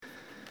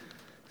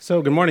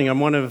So, good morning.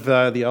 I'm one of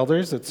the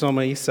elders at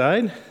Soma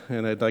Eastside,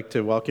 and I'd like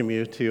to welcome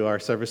you to our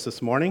service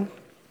this morning.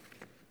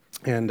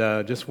 And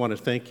just want to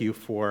thank you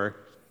for...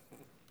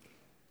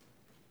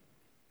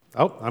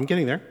 Oh, I'm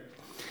getting there.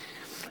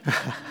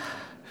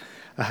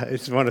 I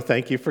just want to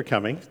thank you for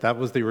coming. That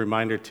was the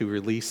reminder to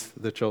release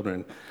the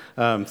children.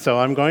 So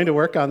I'm going to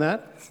work on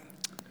that.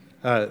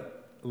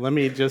 Let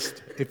me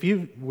just, if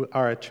you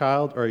are a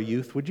child or a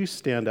youth, would you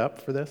stand up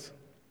for this?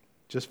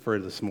 Just for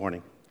this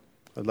morning.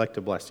 I'd like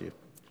to bless you.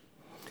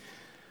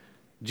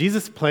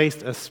 Jesus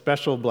placed a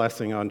special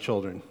blessing on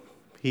children.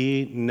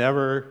 He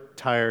never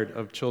tired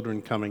of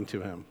children coming to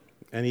him.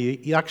 And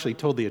he actually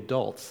told the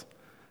adults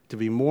to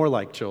be more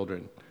like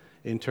children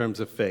in terms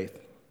of faith.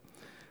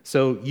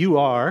 So you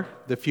are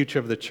the future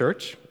of the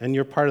church, and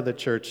you're part of the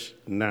church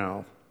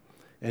now.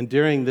 And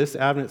during this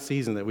Advent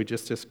season that we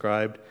just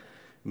described,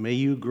 may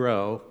you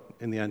grow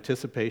in the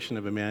anticipation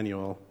of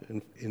Emmanuel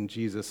in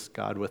Jesus,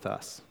 God with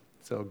us.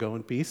 So go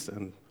in peace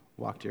and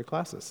walk to your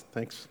classes.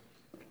 Thanks.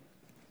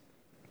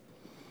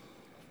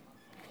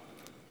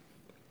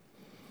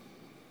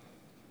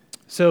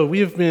 So we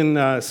have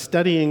been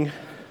studying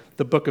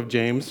the book of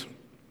James,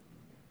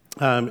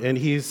 and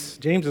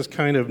James is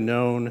kind of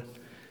known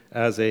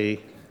as a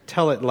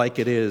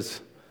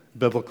tell-it-like-it-is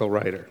biblical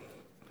writer.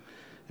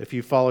 If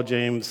you follow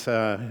James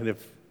and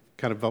have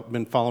kind of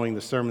been following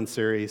the sermon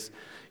series,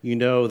 you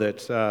know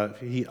that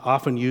he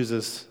often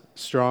uses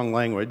strong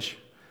language.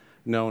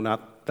 No,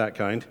 not that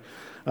kind.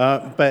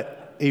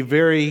 But a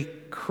very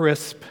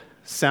crisp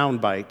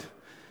soundbite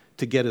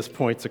to get his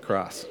points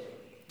across.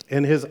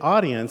 And his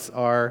audience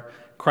are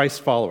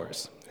Christ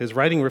followers. His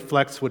writing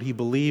reflects what he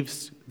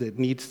believes that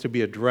needs to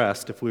be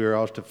addressed if we are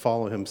all to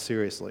follow him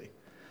seriously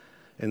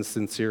and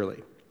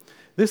sincerely.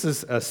 This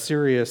is a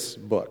serious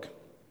book.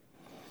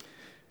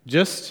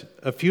 Just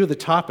a few of the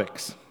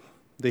topics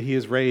that he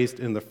has raised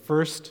in the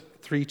first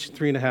three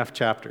and a half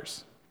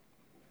chapters: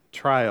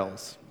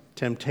 trials,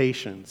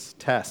 temptations,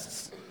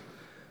 tests,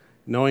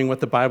 knowing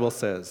what the Bible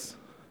says,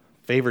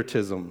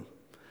 favoritism,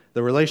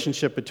 the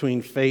relationship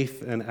between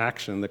faith and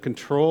action, the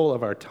control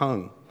of our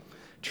tongue,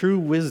 true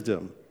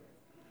wisdom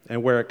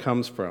and where it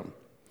comes from,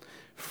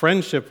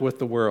 friendship with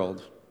the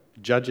world,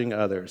 judging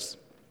others.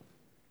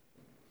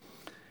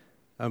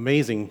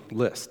 Amazing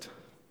list,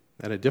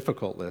 and a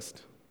difficult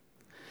list.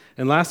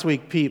 And last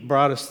week, Pete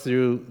brought us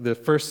through the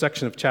first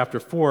section of chapter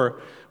 4,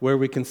 where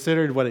we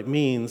considered what it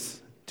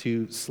means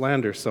to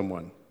slander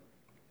someone.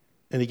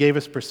 And he gave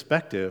us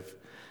perspective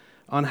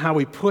on how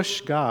we push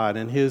God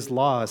and his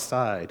law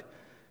aside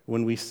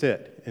when we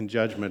sit in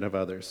judgment of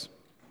others.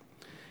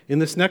 In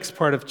this next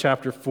part of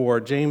chapter 4,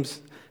 James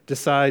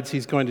decides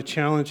he's going to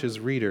challenge his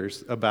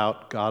readers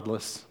about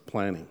godless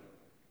planning.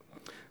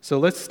 So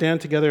let's stand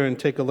together and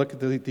take a look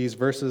at these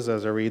verses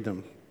as I read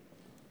them.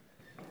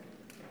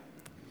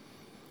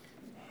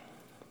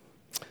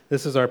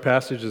 This is our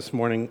passage this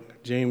morning,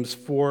 James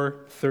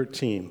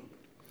 4:13.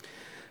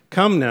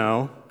 Come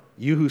now,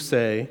 you who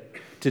say,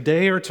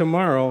 today or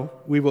tomorrow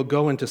we will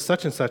go into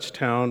such and such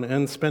town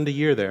and spend a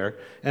year there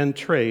and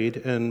trade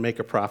and make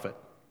a profit.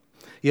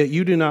 Yet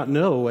you do not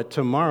know what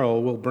tomorrow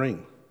will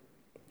bring.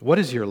 What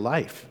is your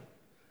life?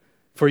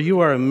 For you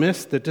are a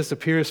mist that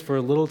disappears for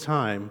a little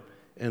time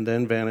and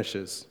then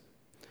vanishes.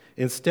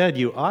 Instead,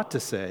 you ought to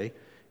say,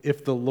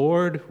 if the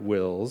Lord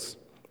wills,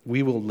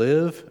 we will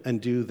live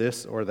and do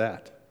this or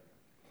that.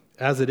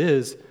 As it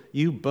is,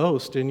 you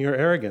boast in your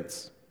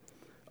arrogance.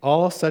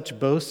 All such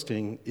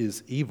boasting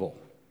is evil.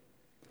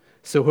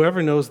 So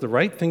whoever knows the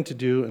right thing to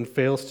do and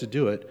fails to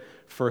do it,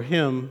 for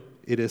him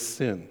it is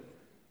sin.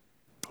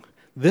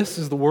 This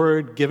is the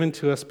word given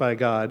to us by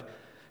God,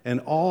 and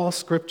all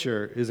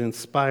Scripture is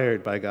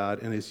inspired by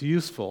God and is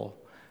useful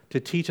to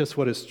teach us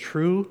what is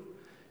true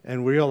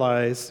and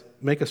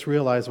make us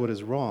realize what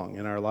is wrong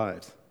in our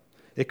lives.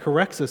 It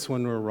corrects us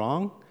when we're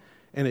wrong,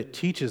 and it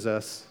teaches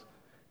us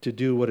to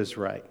do what is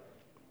right.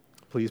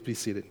 Please be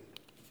seated.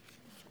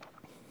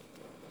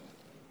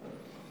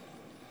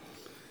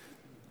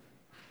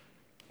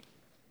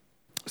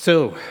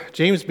 So,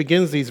 James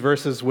begins these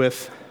verses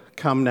with,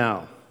 come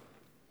now.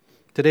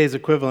 Today's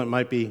equivalent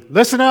might be,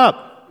 listen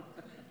up!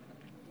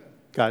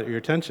 Got your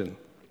attention.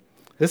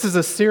 This is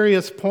a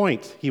serious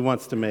point he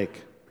wants to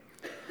make,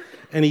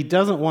 and he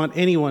doesn't want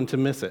anyone to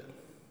miss it.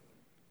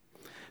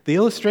 The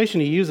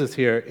illustration he uses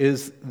here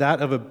is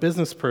that of a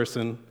business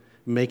person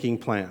making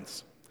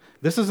plans.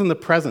 This is in the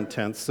present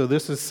tense, so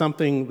this is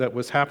something that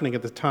was happening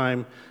at the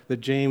time that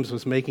James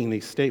was making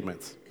these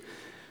statements.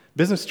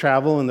 Business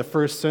travel in the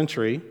first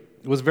century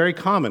was very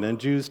common, and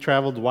Jews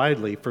traveled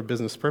widely for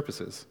business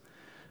purposes.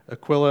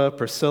 Aquila,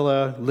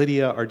 Priscilla,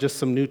 Lydia are just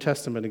some New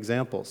Testament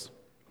examples.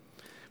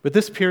 But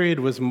this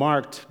period was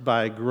marked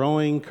by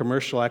growing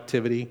commercial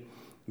activity.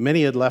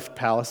 Many had left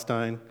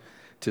Palestine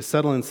to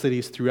settle in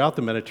cities throughout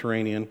the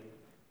Mediterranean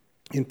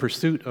in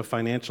pursuit of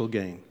financial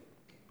gain.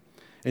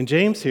 And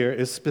James here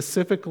is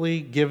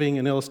specifically giving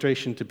an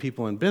illustration to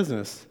people in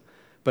business,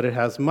 but it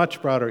has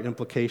much broader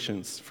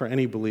implications for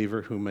any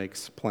believer who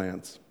makes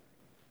plans.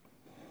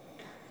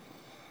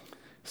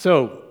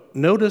 So,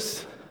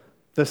 notice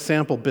the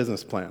sample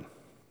business plan.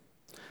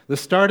 The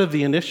start of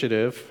the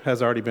initiative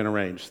has already been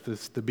arranged.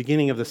 This is the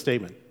beginning of the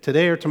statement.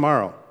 Today or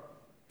tomorrow,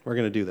 we're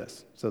going to do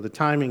this. So the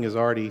timing is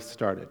already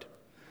started.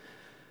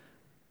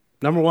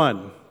 Number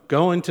 1,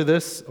 go into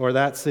this or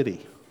that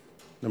city.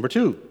 Number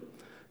 2,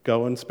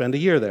 go and spend a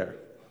year there.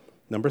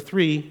 Number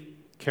 3,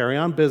 carry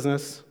on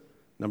business.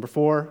 Number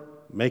 4,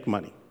 make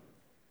money.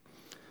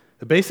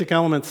 The basic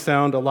elements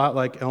sound a lot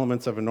like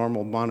elements of a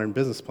normal modern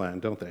business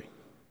plan, don't they?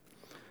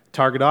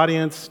 Target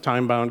audience,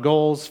 time-bound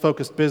goals,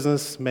 focused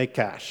business, make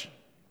cash.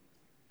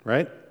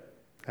 Right?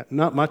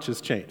 Not much has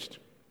changed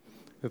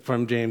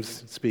from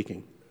James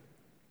speaking.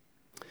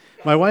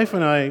 My wife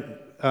and I,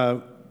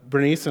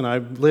 Bernice and I,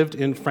 lived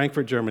in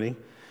Frankfurt, Germany,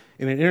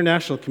 in an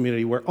international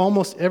community where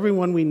almost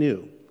everyone we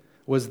knew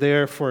was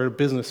there for a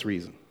business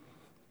reason.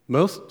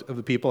 Most of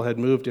the people had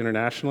moved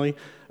internationally,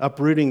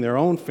 uprooting their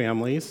own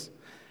families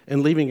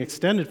and leaving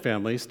extended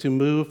families to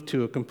move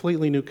to a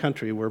completely new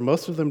country where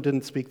most of them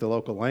didn't speak the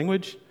local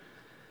language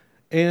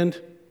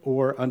and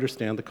or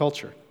understand the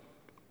culture.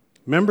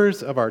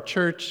 Members of our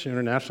church,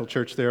 international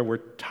church there, were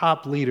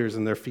top leaders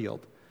in their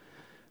field.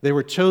 They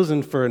were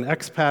chosen for an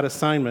expat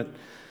assignment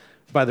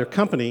by their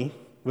company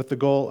with the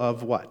goal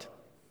of what?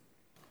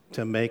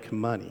 To make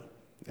money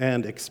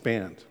and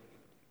expand.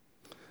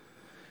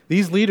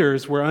 These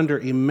leaders were under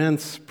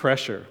immense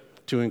pressure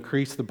to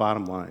increase the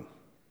bottom line.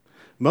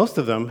 Most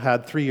of them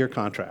had 3-year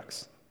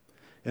contracts.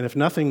 And if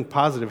nothing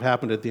positive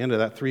happened at the end of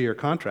that 3-year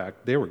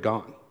contract, they were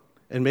gone.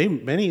 And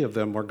many of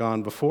them were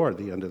gone before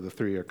the end of the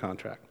 3-year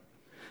contract.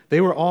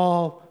 They were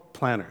all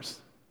planners.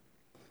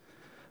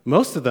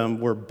 Most of them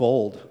were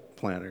bold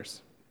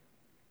planners.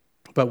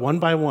 But one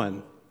by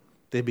one,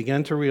 they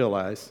began to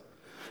realize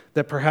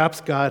that perhaps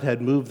God had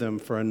moved them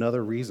for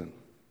another reason.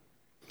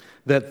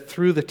 That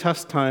through the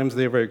tough times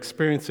they were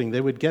experiencing,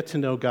 they would get to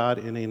know God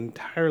in an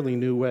entirely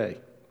new way,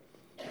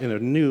 in a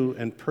new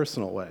and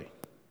personal way.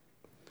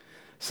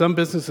 Some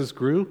businesses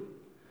grew,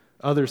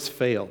 others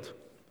failed,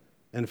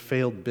 and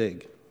failed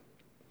big.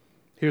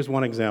 Here's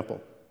one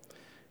example.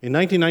 In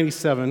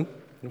 1997,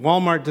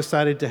 Walmart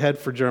decided to head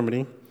for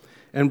Germany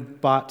and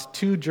bought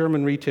 2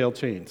 German retail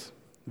chains,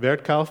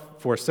 Wertkauf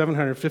for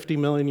 750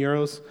 million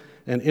euros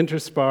and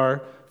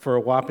Interspar for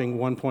a whopping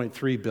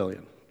 1.3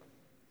 billion.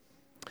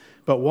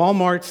 But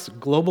Walmart's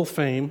global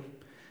fame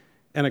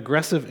and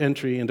aggressive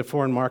entry into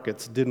foreign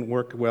markets didn't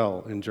work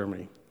well in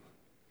Germany.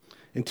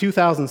 In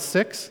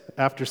 2006,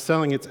 after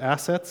selling its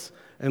assets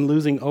and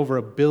losing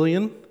over $1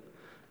 billion,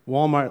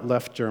 Walmart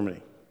left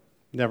Germany,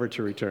 never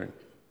to return.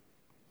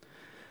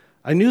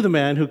 I knew the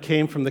man who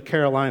came from the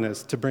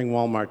Carolinas to bring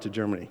Walmart to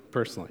Germany,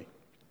 personally.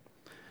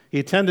 He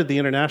attended the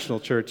International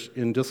Church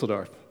in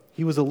Düsseldorf.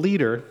 He was a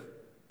leader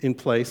in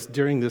place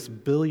during this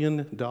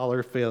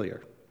billion-dollar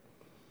failure.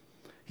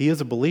 He is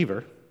a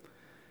believer,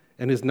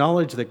 and his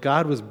knowledge that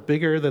God was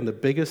bigger than the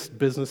biggest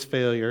business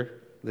failure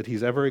that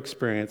he's ever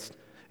experienced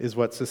is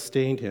what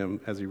sustained him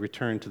as he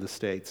returned to the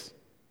States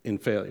in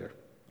failure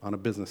on a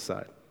business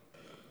side.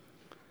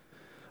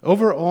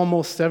 Over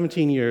almost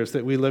 17 years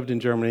that we lived in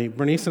Germany,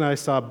 Bernice and I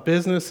saw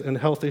business and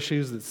health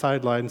issues that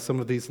sidelined some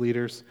of these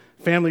leaders,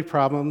 family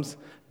problems,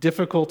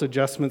 difficult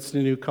adjustments to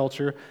new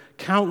culture,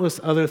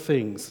 countless other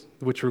things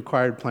which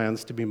required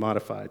plans to be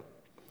modified.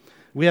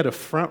 We had a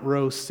front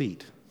row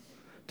seat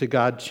to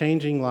God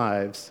changing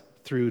lives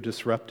through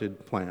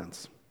disrupted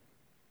plans.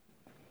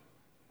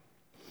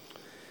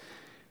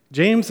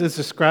 James is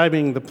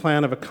describing the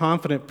plan of a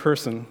confident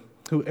person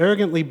who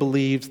arrogantly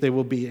believes they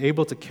will be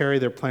able to carry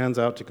their plans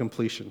out to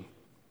completion.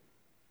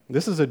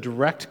 This is a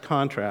direct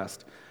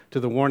contrast to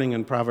the warning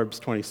in Proverbs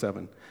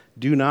 27.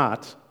 Do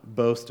not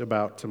boast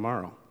about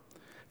tomorrow,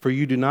 for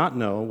you do not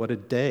know what a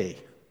day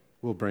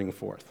will bring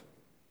forth.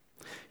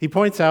 He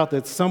points out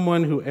that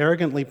someone who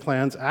arrogantly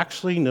plans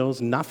actually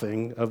knows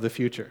nothing of the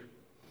future.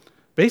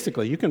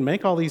 Basically, you can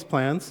make all these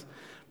plans,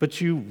 but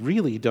you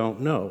really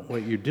don't know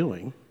what you're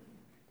doing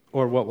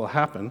or what will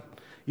happen.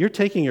 You're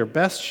taking your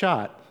best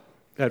shot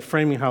at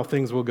framing how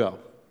things will go.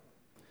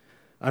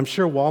 I'm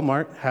sure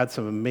Walmart had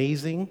some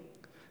amazing,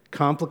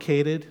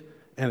 complicated,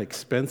 and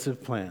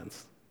expensive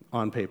plans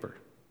on paper.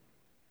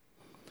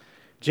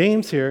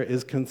 James here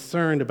is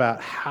concerned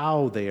about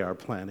how they are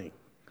planning,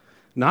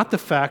 not the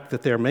fact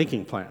that they're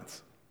making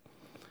plans.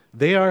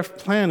 They are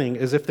planning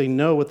as if they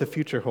know what the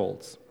future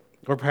holds,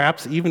 or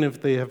perhaps even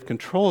if they have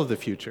control of the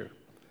future.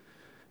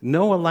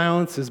 No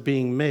allowance is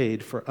being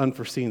made for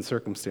unforeseen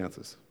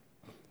circumstances.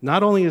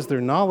 Not only is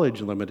their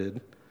knowledge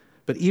limited,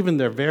 but even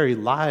their very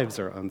lives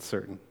are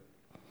uncertain.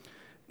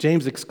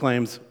 James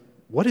exclaims,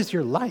 "What is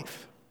your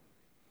life?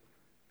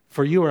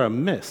 For you are a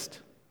mist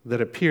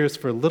that appears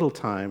for a little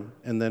time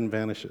and then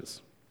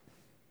vanishes."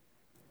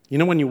 You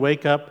know when you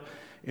wake up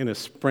in a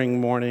spring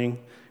morning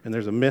and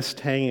there's a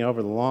mist hanging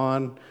over the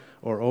lawn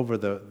or over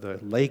the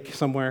lake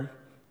somewhere?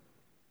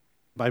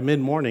 By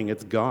mid-morning,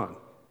 it's gone.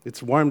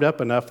 It's warmed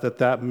up enough that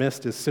that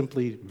mist is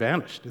simply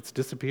vanished. It's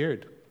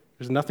disappeared.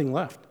 There's nothing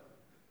left.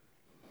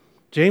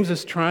 James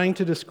is trying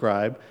to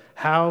describe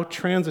how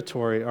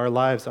transitory our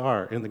lives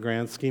are in the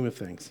grand scheme of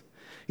things.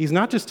 He's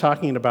not just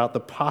talking about the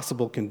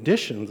possible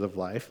conditions of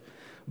life,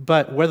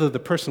 but whether the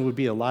person would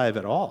be alive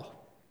at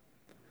all.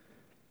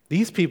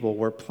 These people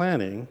were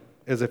planning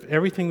as if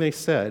everything they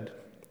said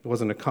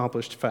was an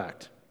accomplished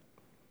fact.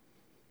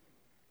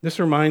 This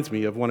reminds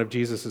me of one of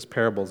Jesus'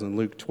 parables in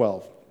Luke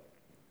 12.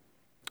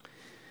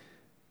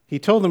 He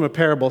told them a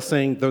parable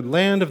saying, "The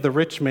land of the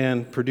rich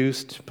man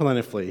produced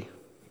plentifully."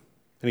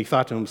 And he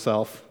thought to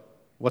himself,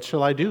 "What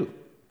shall I do?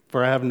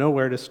 For I have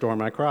nowhere to store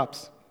my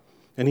crops."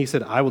 And he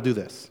said, "I will do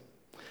this.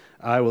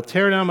 I will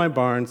tear down my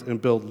barns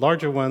and build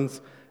larger ones,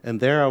 and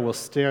there I will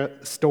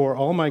store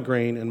all my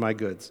grain and my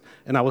goods.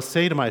 And I will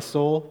say to my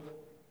soul,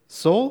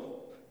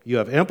 'Soul, you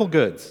have ample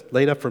goods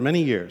laid up for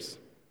many years.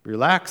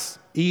 Relax,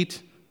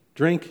 eat,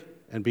 drink,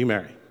 and be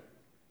merry.'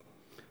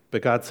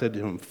 But God said to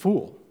him,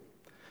 'Fool,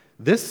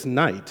 this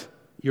night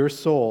your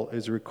soul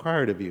is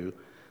required of you,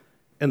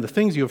 and the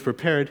things you have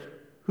prepared,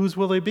 whose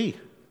will they be?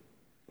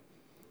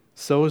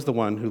 So is the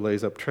one who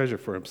lays up treasure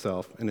for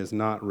himself and is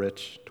not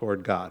rich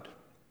toward God.'"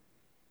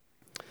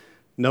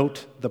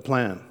 Note the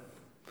plan.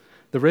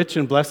 The rich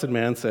and blessed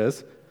man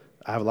says,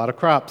 "I have a lot of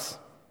crops.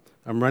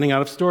 I'm running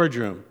out of storage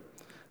room.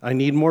 I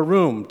need more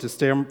room to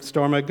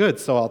store my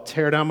goods, so I'll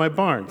tear down my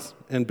barns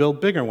and build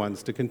bigger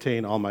ones to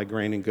contain all my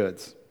grain and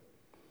goods."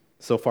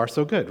 So far,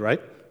 so good, right?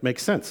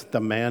 Makes sense.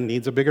 The man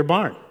needs a bigger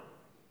barn.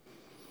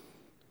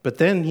 But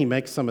then he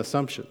makes some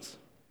assumptions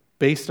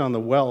based on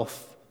the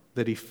wealth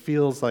that he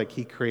feels like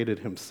he created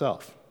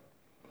himself.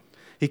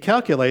 He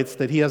calculates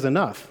that he has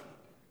enough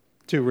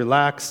to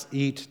relax,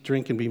 eat,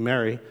 drink, and be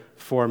merry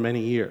for many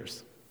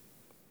years.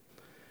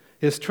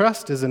 His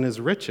trust is in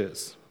his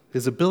riches,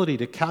 his ability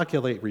to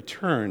calculate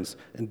returns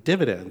and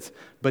dividends,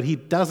 but he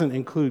doesn't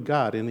include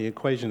God in the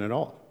equation at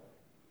all.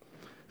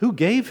 Who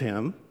gave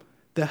him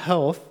the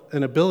health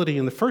and ability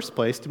in the first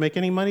place to make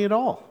any money at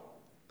all?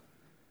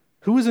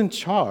 Who is in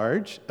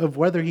charge of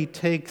whether or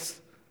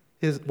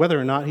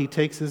not he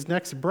takes his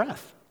next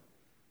breath?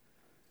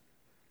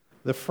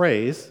 The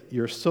phrase,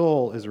 "your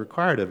soul is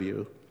required of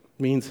you,"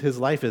 means his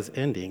life is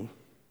ending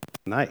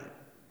tonight.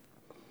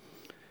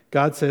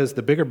 God says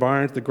the bigger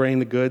barns, the grain,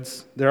 the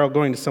goods, they're all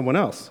going to someone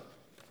else.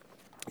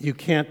 You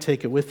can't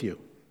take it with you.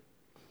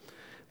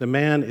 The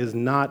man is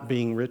not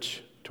being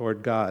rich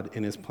toward God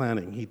in his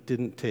planning. He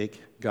didn't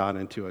take God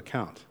into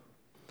account.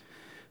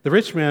 The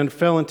rich man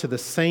fell into the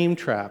same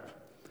trap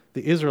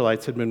the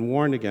Israelites had been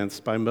warned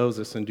against by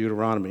Moses in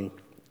Deuteronomy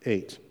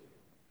 8.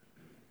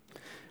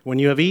 "When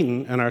you have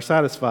eaten and are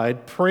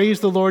satisfied,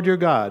 praise the Lord your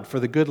God for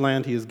the good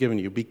land he has given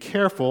you. Be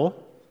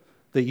careful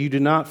that you do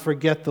not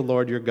forget the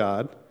Lord your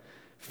God,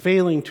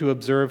 failing to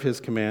observe his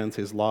commands,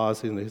 his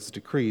laws, and his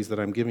decrees that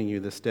I'm giving you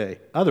this day.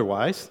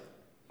 Otherwise,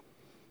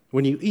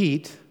 when you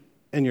eat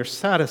and you're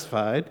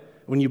satisfied,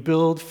 when you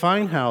build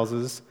fine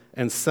houses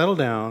and settle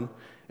down,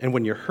 and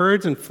when your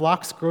herds and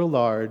flocks grow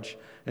large,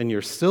 and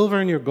your silver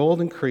and your gold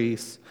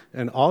increase,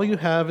 and all you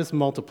have is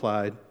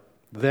multiplied,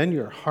 then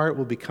your heart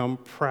will become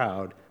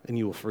proud, and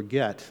you will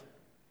forget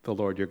the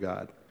Lord your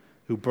God,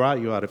 who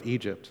brought you out of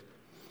Egypt,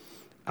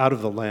 out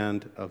of the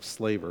land of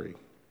slavery."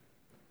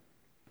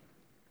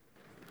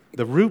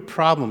 The root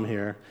problem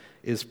here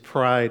is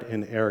pride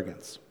and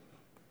arrogance.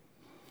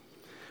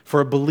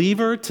 For a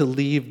believer to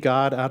leave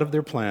God out of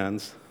their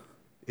plans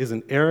is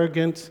an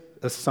arrogant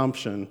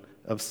assumption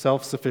of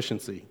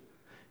self-sufficiency.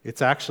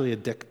 It's actually a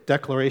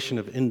declaration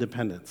of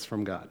independence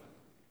from God.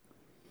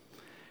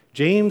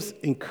 James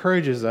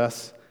encourages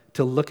us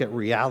to look at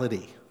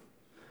reality,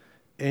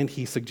 and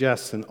he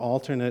suggests an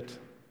alternate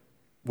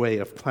way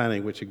of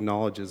planning which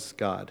acknowledges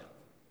God.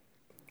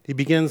 He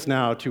begins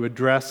now to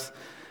address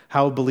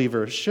how a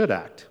believer should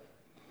act.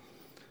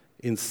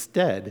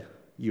 "Instead,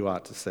 you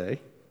ought to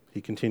say,"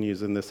 he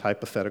continues in this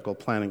hypothetical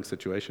planning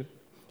situation,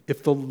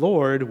 "if the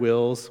Lord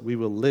wills, we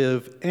will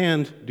live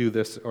and do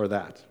this or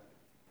that."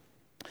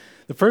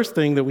 The first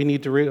thing that we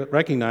need to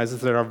recognize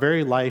is that our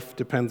very life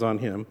depends on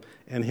him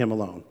and him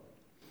alone.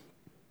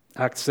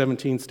 Acts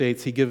 17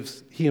 states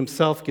he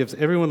himself gives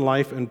everyone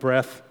life and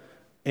breath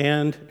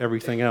and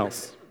everything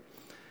else.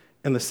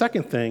 And the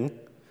second thing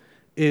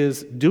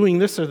is doing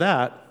this or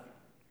that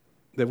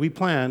we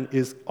plan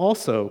is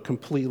also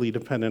completely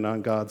dependent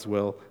on God's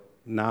will,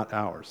 not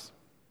ours.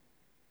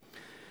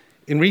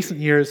 In recent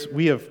years,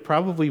 we have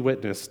probably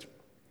witnessed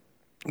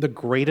the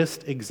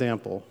greatest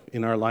example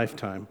in our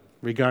lifetime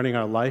regarding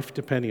our life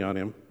depending on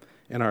him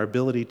and our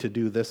ability to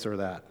do this or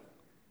that.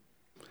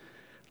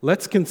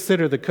 Let's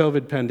consider the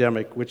COVID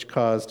pandemic, which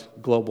caused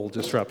global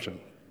disruption.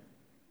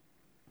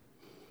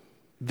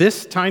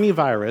 This tiny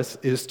virus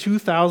is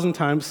 2,000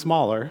 times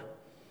smaller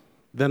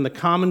than the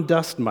common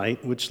dust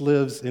mite, which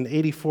lives in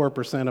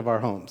 84% of our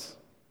homes.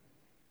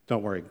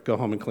 Don't worry, go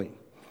home and clean.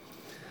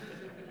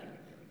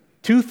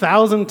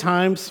 2,000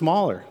 times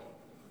smaller.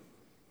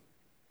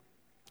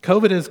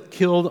 COVID has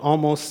killed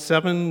almost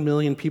 7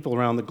 million people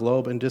around the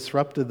globe and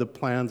disrupted the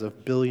plans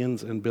of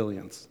billions and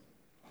billions.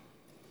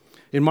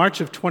 In March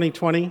of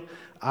 2020,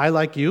 I,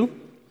 like you,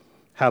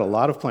 had a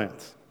lot of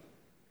plans.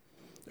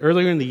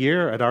 Earlier in the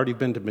year, I'd already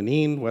been to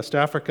Benin, West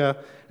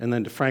Africa, and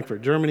then to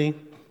Frankfurt, Germany.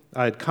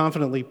 I had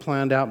confidently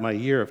planned out my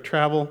year of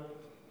travel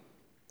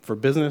for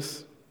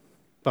business,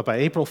 but by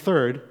April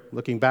 3rd,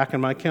 looking back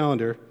in my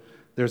calendar,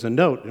 there's a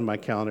note in my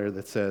calendar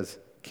that says,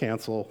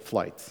 cancel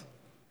flights.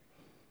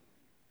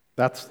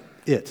 That's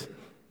it.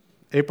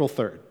 April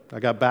 3rd. I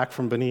got back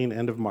from Benin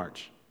end of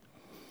March.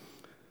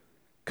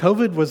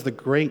 COVID was the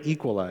great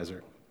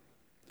equalizer.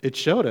 It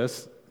showed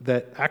us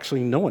that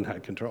actually no one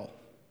had control.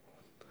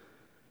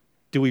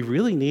 Do we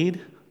really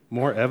need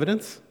more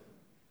evidence?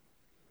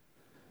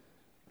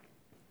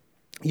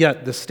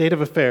 Yet the state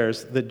of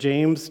affairs that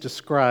James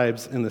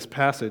describes in this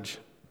passage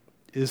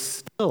is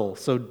still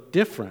so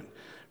different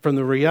from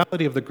the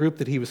reality of the group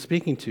that he was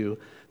speaking to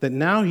that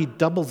now he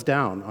doubles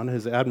down on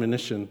his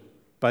admonition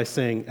by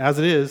saying, as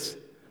it is,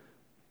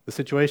 the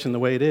situation the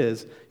way it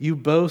is, you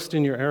boast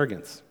in your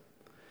arrogance.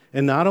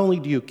 And not only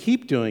do you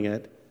keep doing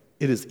it,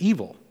 it is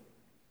evil.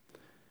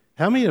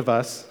 How many of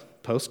us,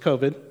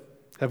 post-COVID,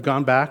 have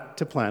gone back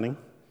to planning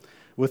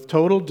with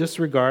total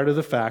disregard of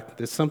the fact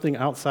that something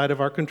outside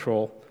of our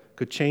control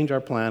could change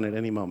our plan at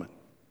any moment?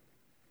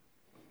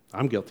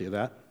 I'm guilty of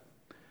that.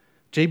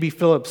 J.B.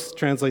 Phillips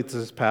translates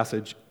this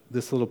passage,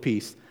 this little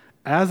piece,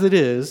 as it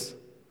is,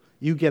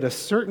 you get a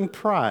certain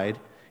pride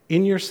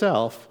in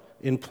yourself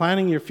in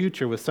planning your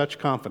future with such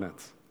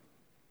confidence.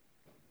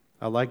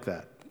 I like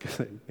that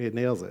because it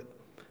nails it.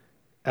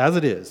 As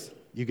it is,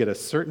 you get a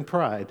certain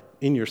pride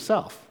in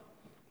yourself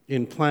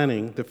in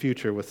planning the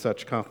future with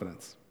such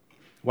confidence.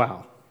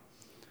 Wow.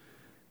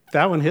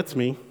 That one hits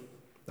me.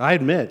 I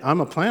admit, I'm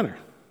a planner.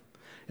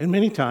 And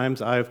many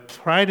times I've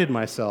prided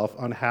myself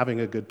on having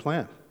a good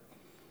plan.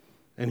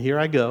 And here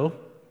I go,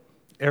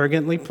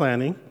 arrogantly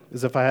planning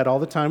as if I had all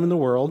the time in the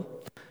world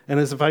and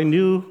as if I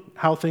knew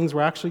how things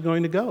were actually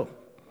going to go.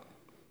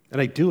 And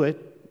I do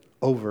it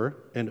over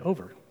and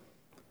over.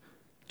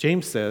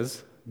 James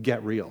says,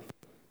 get real.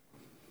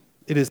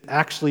 It is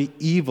actually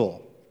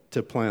evil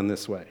to plan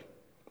this way.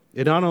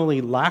 It not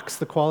only lacks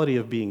the quality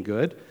of being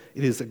good,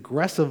 it is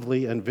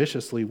aggressively and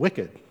viciously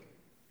wicked.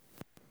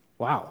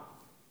 Wow.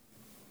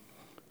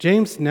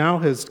 James now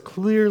has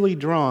clearly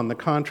drawn the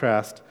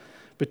contrast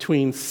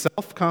between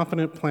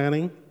self-confident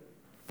planning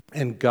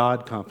and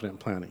God-confident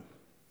planning.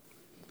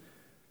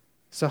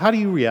 So how do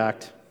you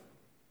react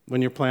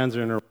when your plans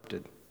are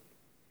interrupted?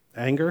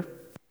 Anger?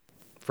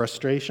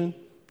 Frustration?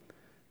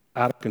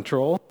 Out of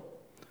control?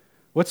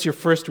 What's your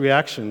first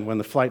reaction when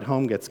the flight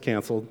home gets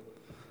canceled?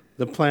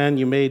 The plan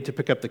you made to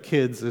pick up the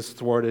kids is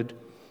thwarted.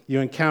 You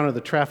encounter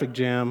the traffic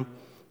jam.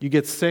 You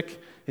get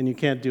sick, and you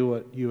can't do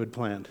what you had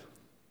planned.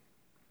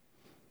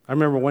 I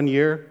remember one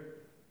year,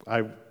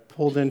 I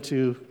pulled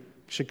into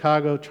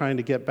Chicago trying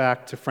to get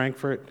back to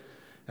Frankfurt,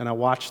 and I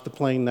watched the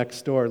plane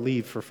next door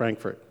leave for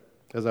Frankfurt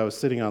as I was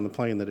sitting on the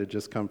plane that had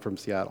just come from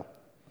Seattle.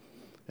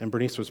 And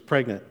Bernice was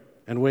pregnant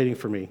and waiting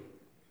for me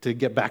to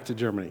get back to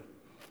Germany.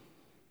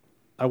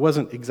 I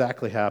wasn't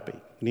exactly happy.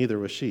 Neither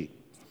was she.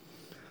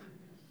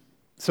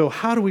 So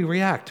how do we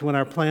react when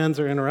our plans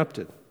are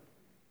interrupted?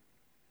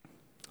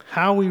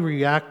 How we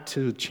react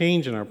to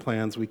change in our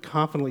plans we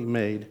confidently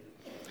made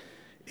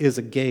is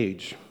a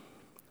gauge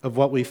of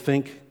what we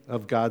think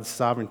of God's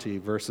sovereignty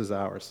versus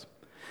ours,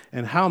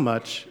 and how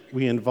much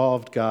we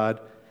involved God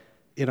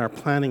in our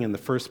planning in the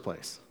first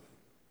place.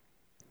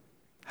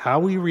 How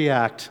we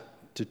react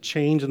to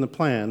change in the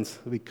plans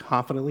that we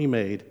confidently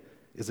made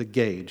is a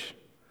gauge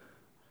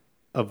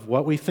of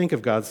what we think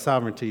of God's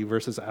sovereignty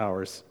versus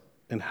ours,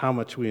 and how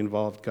much we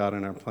involved God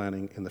in our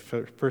planning in the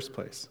first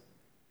place.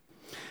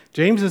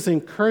 James is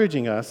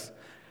encouraging us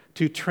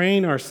to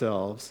train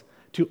ourselves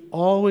to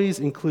always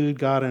include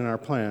God in our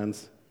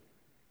plans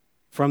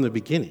from the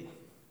beginning,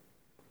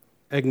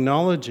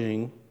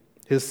 acknowledging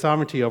his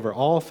sovereignty over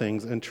all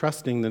things and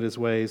trusting that his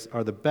ways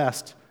are the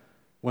best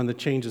when the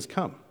changes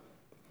come.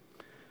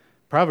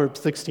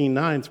 Proverbs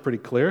 16:9 is pretty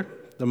clear.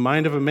 The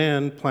mind of a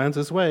man plans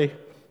his way,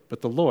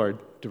 but the Lord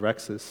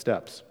directs his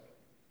steps.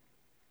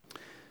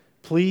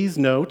 Please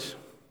note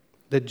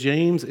that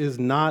James is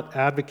not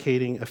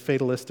advocating a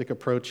fatalistic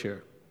approach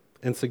here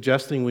and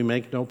suggesting we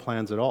make no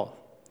plans at all.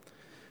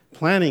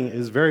 Planning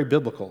is very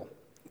biblical.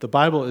 The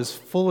Bible is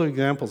full of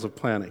examples of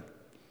planning.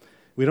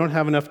 We don't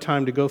have enough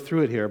time to go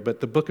through it here, but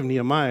the book of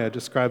Nehemiah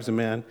describes a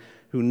man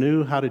who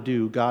knew how to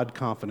do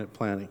God-confident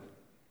planning.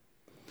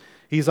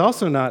 He's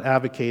also not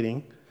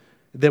advocating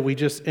that we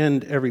just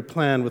end every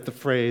plan with the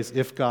phrase,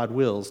 if God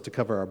wills, to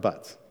cover our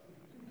butts.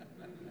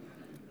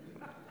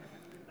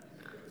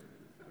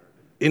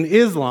 In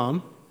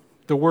Islam,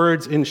 the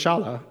words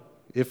inshallah,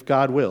 if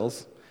God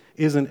wills,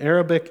 is an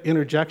Arabic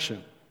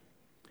interjection.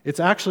 It's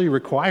actually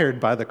required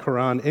by the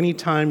Quran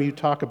anytime you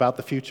talk about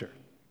the future,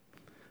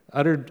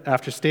 uttered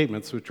after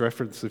statements which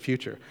reference the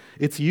future.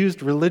 It's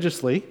used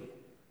religiously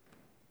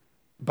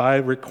by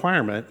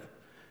requirement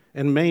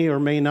and may or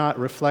may not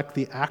reflect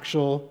the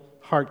actual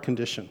heart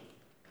condition.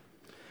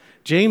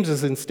 James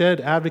is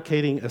instead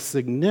advocating a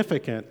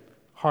significant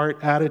heart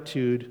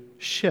attitude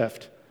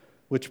shift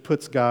which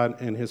puts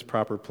God in his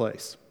proper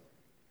place.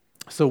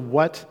 So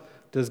what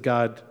does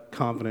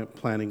God-confident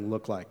planning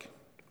look like?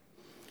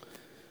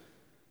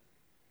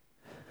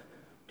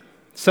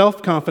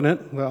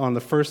 Self-confident, on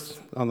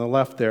the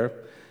left there,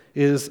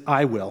 is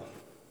I will.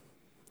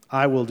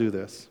 I will do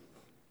this.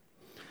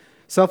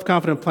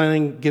 Self-confident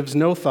planning gives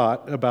no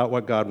thought about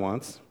what God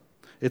wants.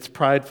 It's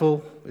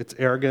prideful, it's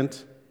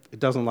arrogant, it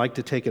doesn't like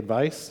to take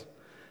advice,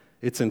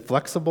 it's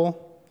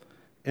inflexible,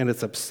 and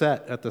it's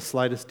upset at the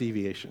slightest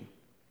deviation.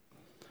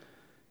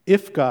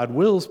 If God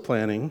wills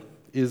planning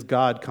is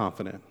God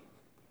confident.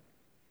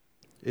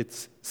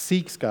 It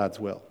seeks God's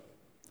will.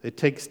 It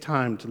takes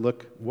time to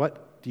look,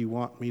 what do you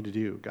want me to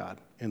do, God,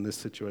 in this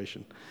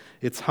situation?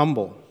 It's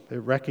humble. It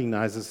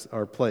recognizes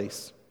our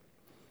place.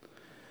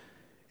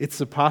 It's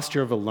the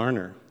posture of a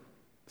learner,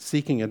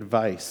 seeking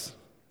advice,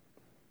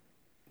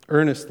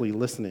 earnestly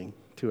listening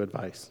to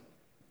advice.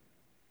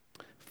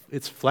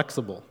 It's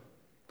flexible,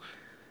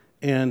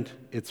 and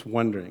it's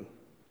wondering.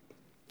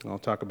 I'll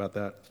talk about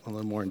that a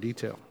little more in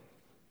detail.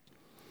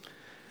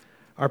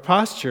 Our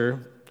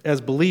posture as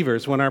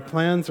believers, when our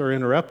plans are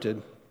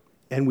interrupted,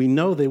 and we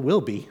know they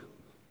will be,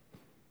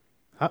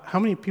 how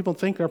many people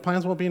think our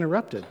plans won't be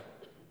interrupted?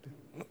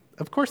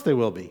 Of course they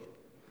will be.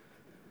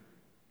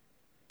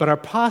 But our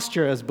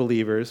posture as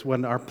believers,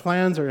 when our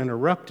plans are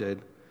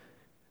interrupted,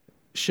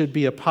 should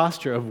be a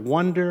posture of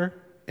wonder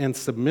and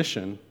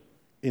submission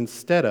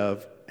instead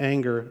of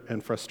anger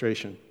and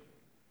frustration.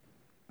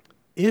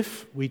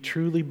 If we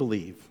truly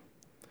believe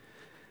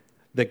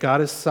that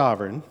God is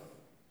sovereign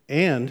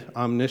and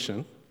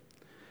omniscient,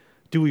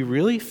 do we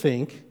really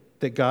think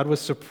that God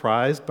was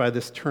surprised by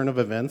this turn of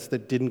events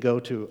that didn't go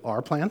to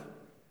our plan?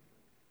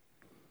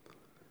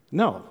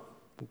 No,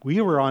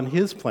 we were on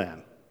his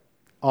plan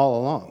all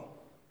along.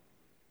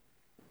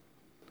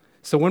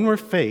 So when we're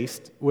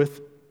faced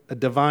with a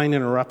divine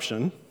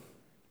interruption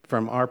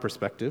from our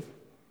perspective,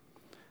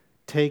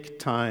 take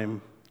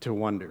time to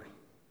wonder.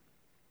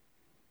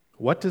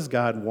 What does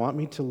God want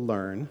me to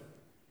learn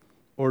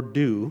or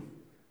do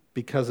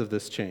because of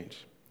this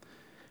change?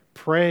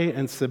 Pray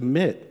and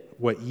submit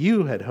what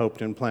you had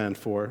hoped and planned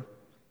for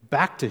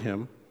back to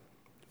him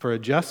for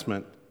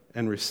adjustment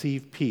and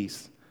receive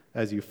peace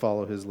as you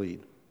follow his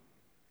lead.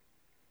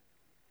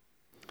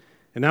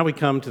 And now we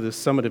come to the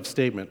summative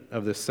statement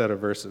of this set of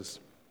verses.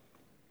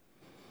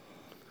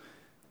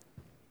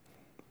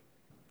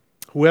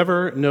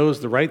 Whoever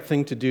knows the right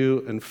thing to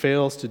do and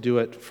fails to do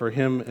it, for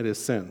him it is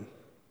sin.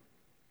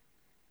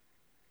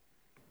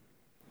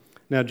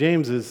 Now,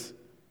 James has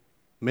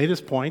made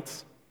his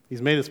points.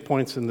 He's made his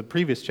points in the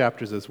previous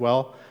chapters as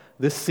well.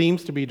 This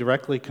seems to be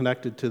directly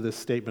connected to this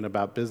statement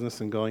about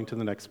business and going to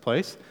the next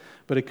place,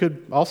 but it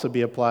could also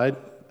be applied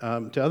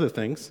to other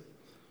things.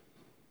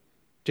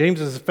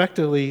 James is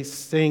effectively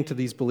saying to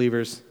these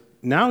believers,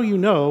 now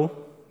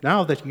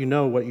that you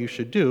know what you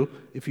should do,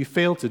 if you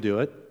fail to do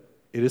it,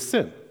 it is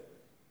sin.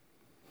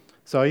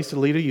 So I used to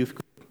lead a youth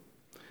group,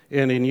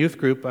 and in youth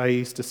group I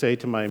used to say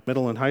to my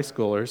middle and high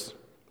schoolers,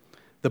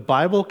 the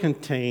Bible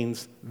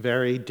contains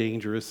very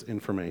dangerous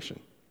information.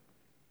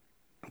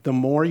 The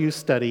more you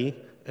study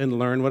and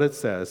learn what it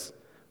says,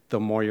 the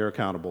more you're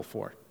accountable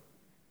for.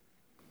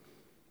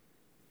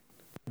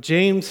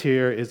 James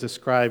here is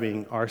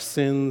describing our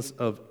sins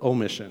of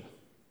omission.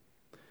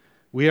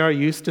 We are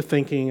used to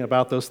thinking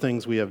about those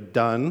things we have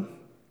done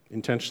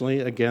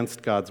intentionally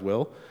against God's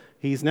will.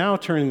 He's now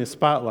turning the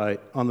spotlight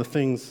on the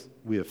things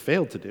we have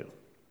failed to do.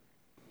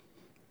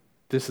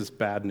 This is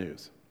bad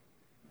news.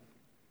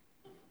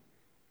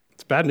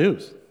 It's bad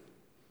news.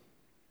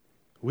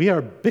 We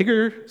are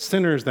bigger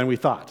sinners than we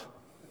thought.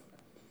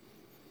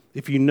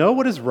 If you know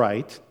what is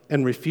right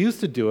and refuse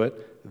to do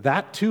it,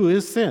 that too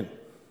is sin.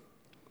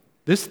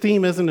 This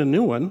theme isn't a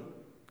new one.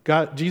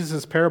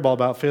 Jesus' parable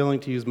about failing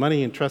to use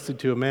money entrusted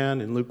to a man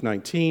in Luke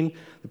 19,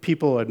 the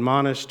people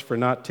admonished for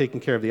not taking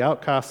care of the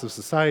outcasts of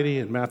society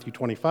in Matthew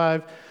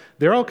 25,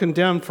 they're all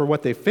condemned for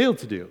what they failed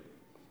to do,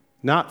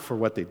 not for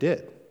what they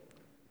did.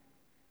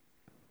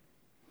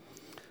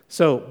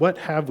 So, what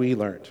have we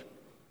learned?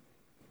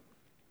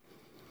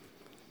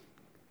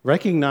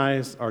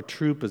 Recognize our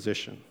true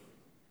position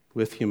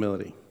with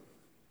humility.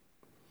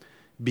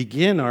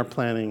 Begin our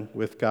planning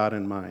with God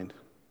in mind.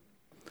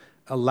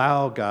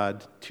 Allow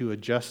God to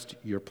adjust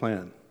your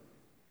plan.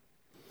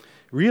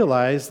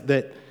 Realize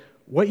that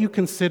what you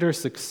consider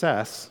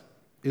success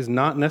is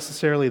not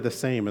necessarily the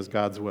same as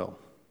God's will.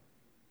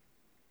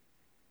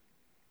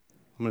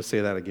 I'm going to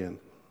say that again.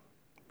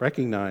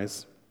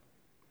 Recognize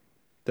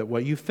that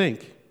what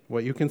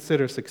you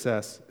consider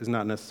success is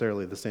not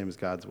necessarily the same as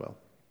God's will.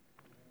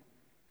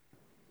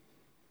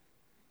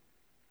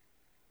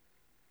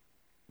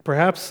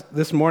 Perhaps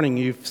this morning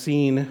you've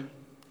seen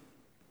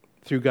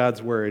through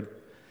God's word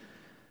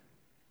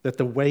that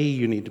the way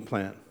you need to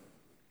plan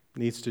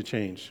needs to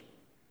change.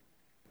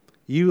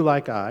 You,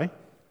 like I,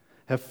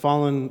 have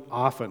fallen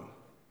often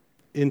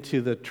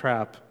into the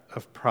trap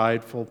of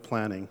prideful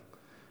planning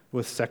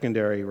with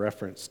secondary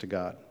reference to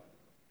God.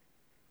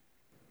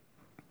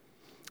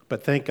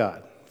 But thank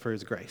God for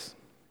his grace.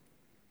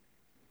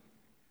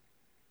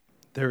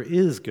 There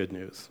is good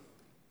news.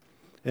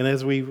 And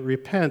as we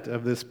repent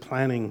of this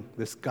planning,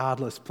 this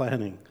godless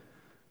planning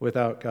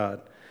without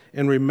God,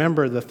 and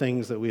remember the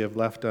things that we have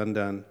left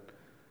undone,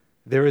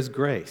 There is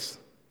grace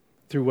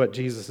through what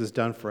Jesus has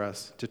done for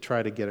us to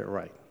try to get it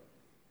right.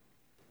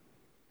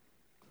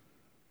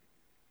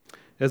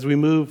 As we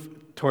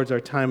move towards our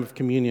time of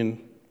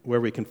communion, where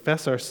we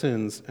confess our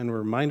sins and we're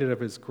reminded of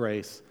his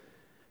grace,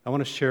 I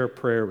want to share a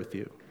prayer with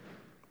you.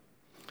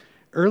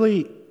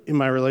 Early in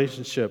my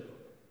relationship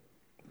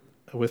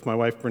with my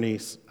wife,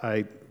 Bernice,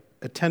 I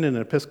attended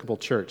an Episcopal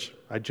church.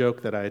 I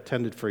joke that I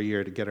attended for a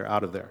year to get her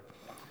out of there,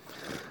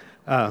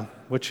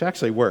 which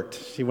actually worked.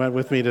 She went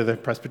with me to the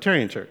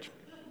Presbyterian church.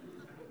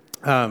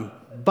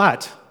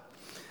 But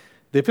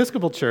the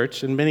Episcopal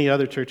church and many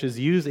other churches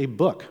use a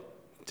book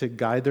to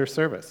guide their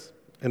service,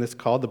 and it's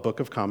called the Book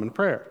of Common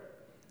Prayer.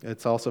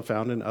 It's also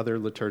found in other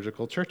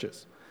liturgical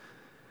churches.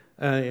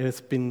 And it's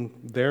been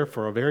there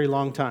for a very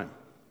long time.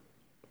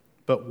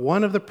 But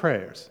one of the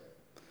prayers,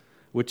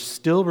 which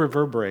still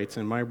reverberates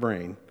in my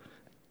brain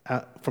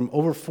from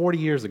over 40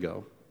 years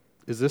ago,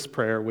 is this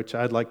prayer, which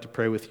I'd like to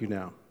pray with you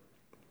now.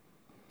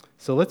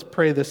 So let's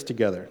pray this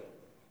together.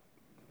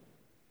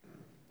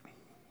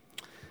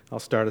 I'll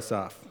start us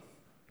off.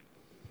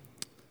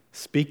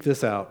 Speak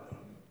this out.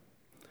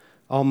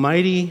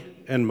 Almighty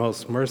and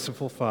most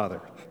merciful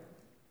Father,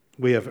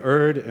 we have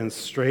erred and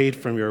strayed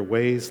from your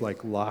ways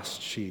like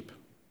lost sheep.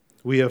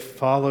 We have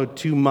followed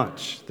too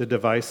much the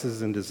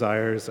devices and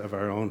desires of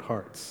our own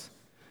hearts.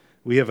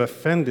 We have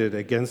offended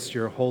against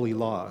your holy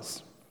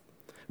laws.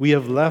 We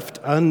have left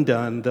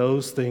undone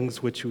those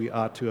things which we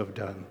ought to have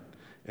done,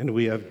 and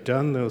we have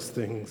done those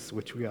things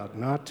which we ought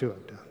not to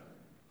have done.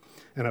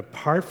 And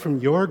apart from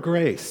your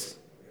grace,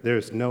 there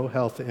is no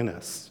health in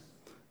us.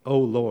 O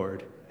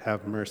Lord,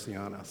 have mercy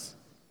on us.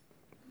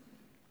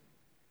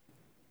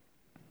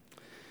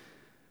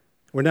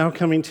 We're now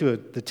coming to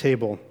the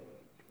table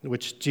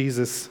which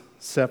Jesus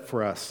set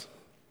for us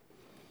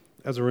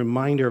as a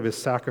reminder of his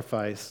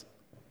sacrifice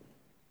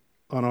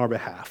on our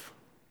behalf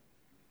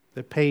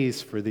that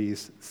pays for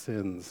these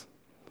sins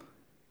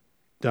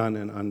done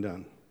and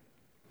undone.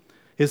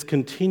 His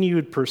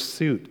continued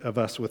pursuit of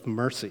us with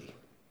mercy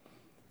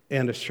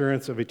and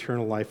assurance of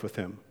eternal life with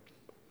him.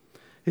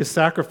 His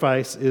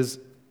sacrifice is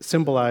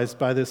symbolized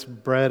by this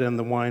bread and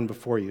the wine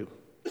before you.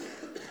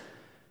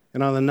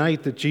 And on the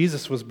night that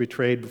Jesus was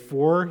betrayed,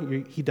 before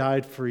he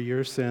died for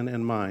your sin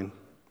and mine,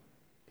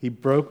 he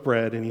broke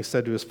bread and he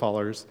said to his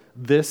followers,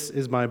 "This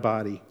is my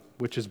body,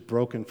 which is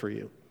broken for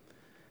you.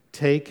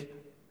 Take,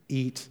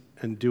 eat,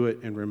 and do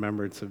it in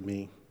remembrance of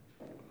me."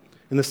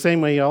 In the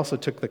same way, he also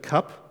took the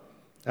cup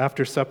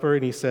after supper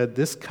and he said,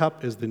 "This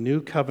cup is the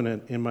new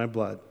covenant in my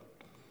blood.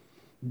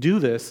 Do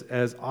this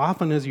as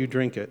often as you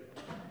drink it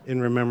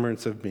in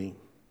remembrance of me."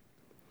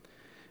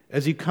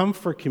 As you come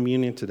for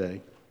communion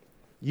today,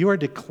 you are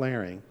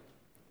declaring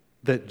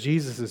that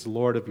Jesus is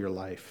Lord of your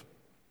life,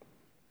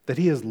 that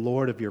he is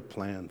Lord of your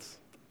plans.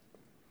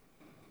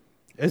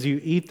 As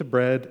you eat the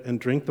bread and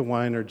drink the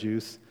wine or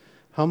juice,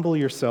 humble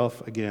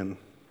yourself again.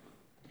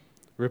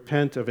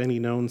 Repent of any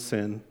known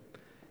sin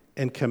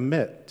and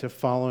commit to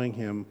following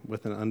him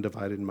with an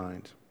undivided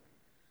mind.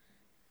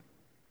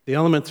 The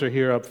elements are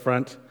here up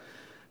front.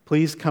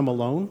 Please come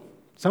alone.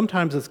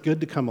 Sometimes it's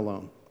good to come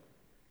alone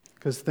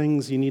because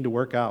things you need to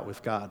work out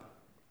with God.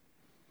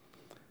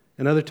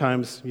 And other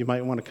times you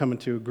might want to come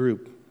into a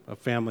group of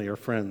family or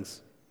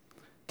friends.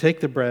 Take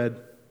the bread,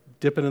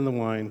 dip it in the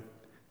wine,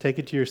 take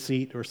it to your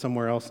seat or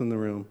somewhere else in the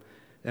room,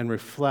 and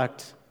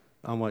reflect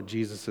on what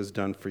Jesus has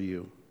done for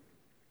you.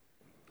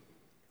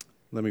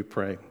 Let me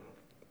pray.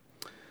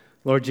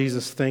 Lord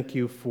Jesus, thank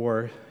you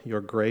for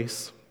your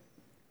grace.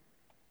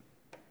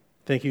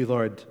 Thank you,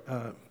 Lord,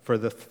 for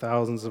the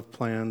thousands of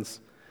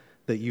plans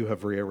that you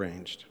have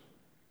rearranged.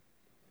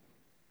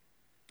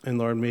 And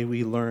Lord, may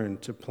we learn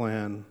to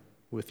plan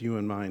with you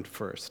in mind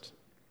first.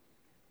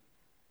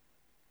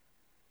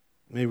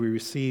 May we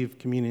receive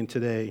communion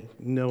today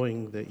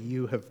knowing that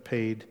you have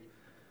paid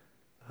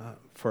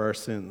for our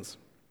sins,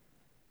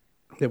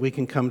 that we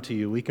can come to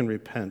you, we can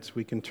repent,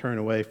 we can turn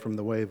away from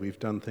the way we've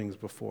done things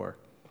before,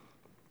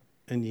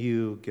 and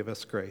you give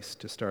us grace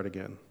to start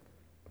again.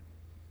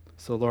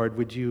 So, Lord,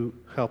 would you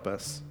help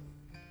us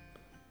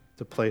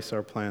to place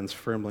our plans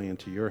firmly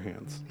into your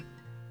hands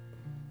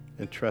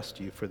and trust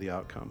you for the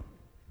outcome.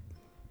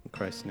 In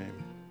Christ's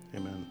name,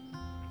 amen.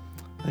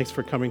 Thanks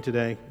for coming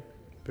today.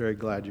 Very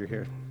glad you're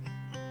here.